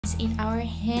designs in our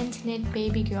hand-knit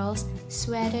baby girls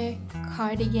sweater,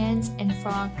 cardigans, and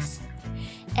frocks.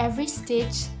 Every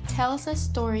stitch tells a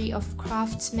story of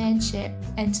craftsmanship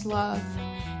and love,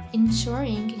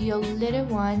 ensuring your little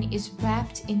one is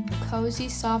wrapped in cozy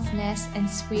softness and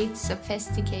sweet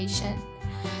sophistication.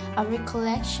 Our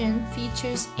collection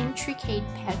features intricate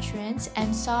patterns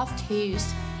and soft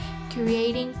hues,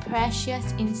 creating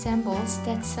precious ensembles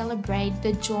that celebrate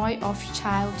the joy of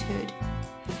childhood.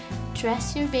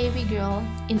 Dress your baby girl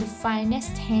in the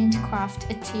finest handcraft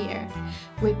attire,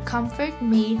 where comfort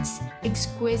meets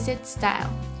exquisite style,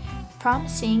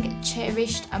 promising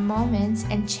cherished moments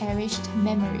and cherished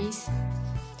memories.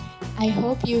 I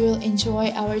hope you will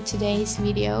enjoy our today's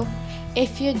video.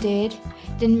 If you did,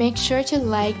 then make sure to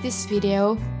like this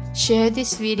video, share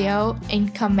this video,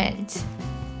 and comment.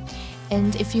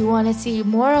 And if you want to see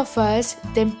more of us,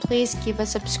 then please give a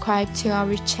subscribe to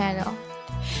our channel.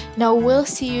 Now we'll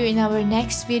see you in our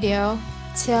next video.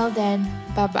 Till then,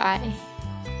 bye-bye.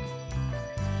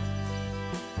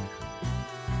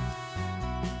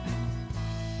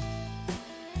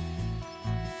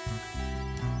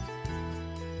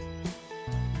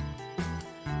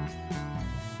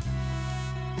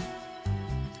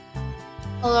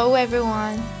 Hello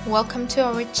everyone, welcome to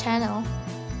our channel,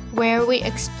 where we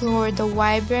explore the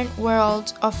vibrant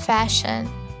world of fashion.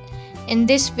 In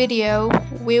this video,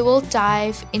 we will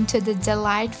dive into the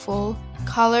delightful,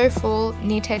 colorful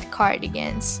knitted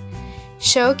cardigans,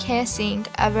 showcasing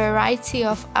a variety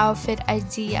of outfit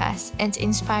ideas and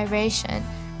inspiration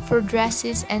for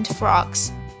dresses and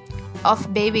frocks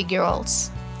of baby girls.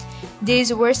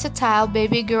 These versatile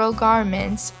baby girl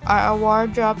garments are a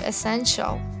wardrobe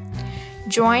essential.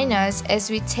 Join us as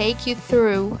we take you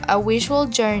through a visual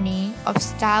journey of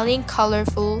styling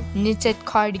colorful knitted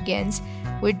cardigans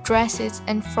with dresses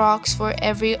and frocks for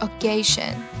every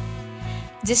occasion.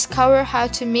 Discover how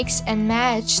to mix and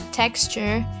match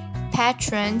texture,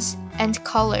 patterns, and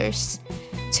colors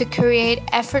to create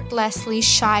effortlessly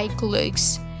chic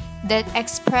looks that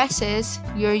expresses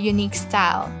your unique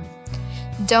style.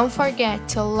 Don't forget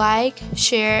to like,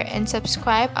 share, and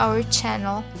subscribe our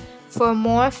channel for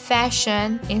more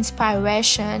fashion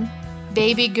inspiration,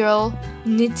 baby girl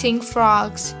knitting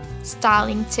frocks,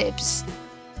 styling tips,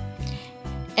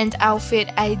 and outfit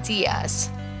ideas.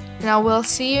 Now we'll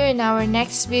see you in our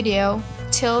next video.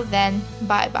 Till then,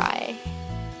 bye bye.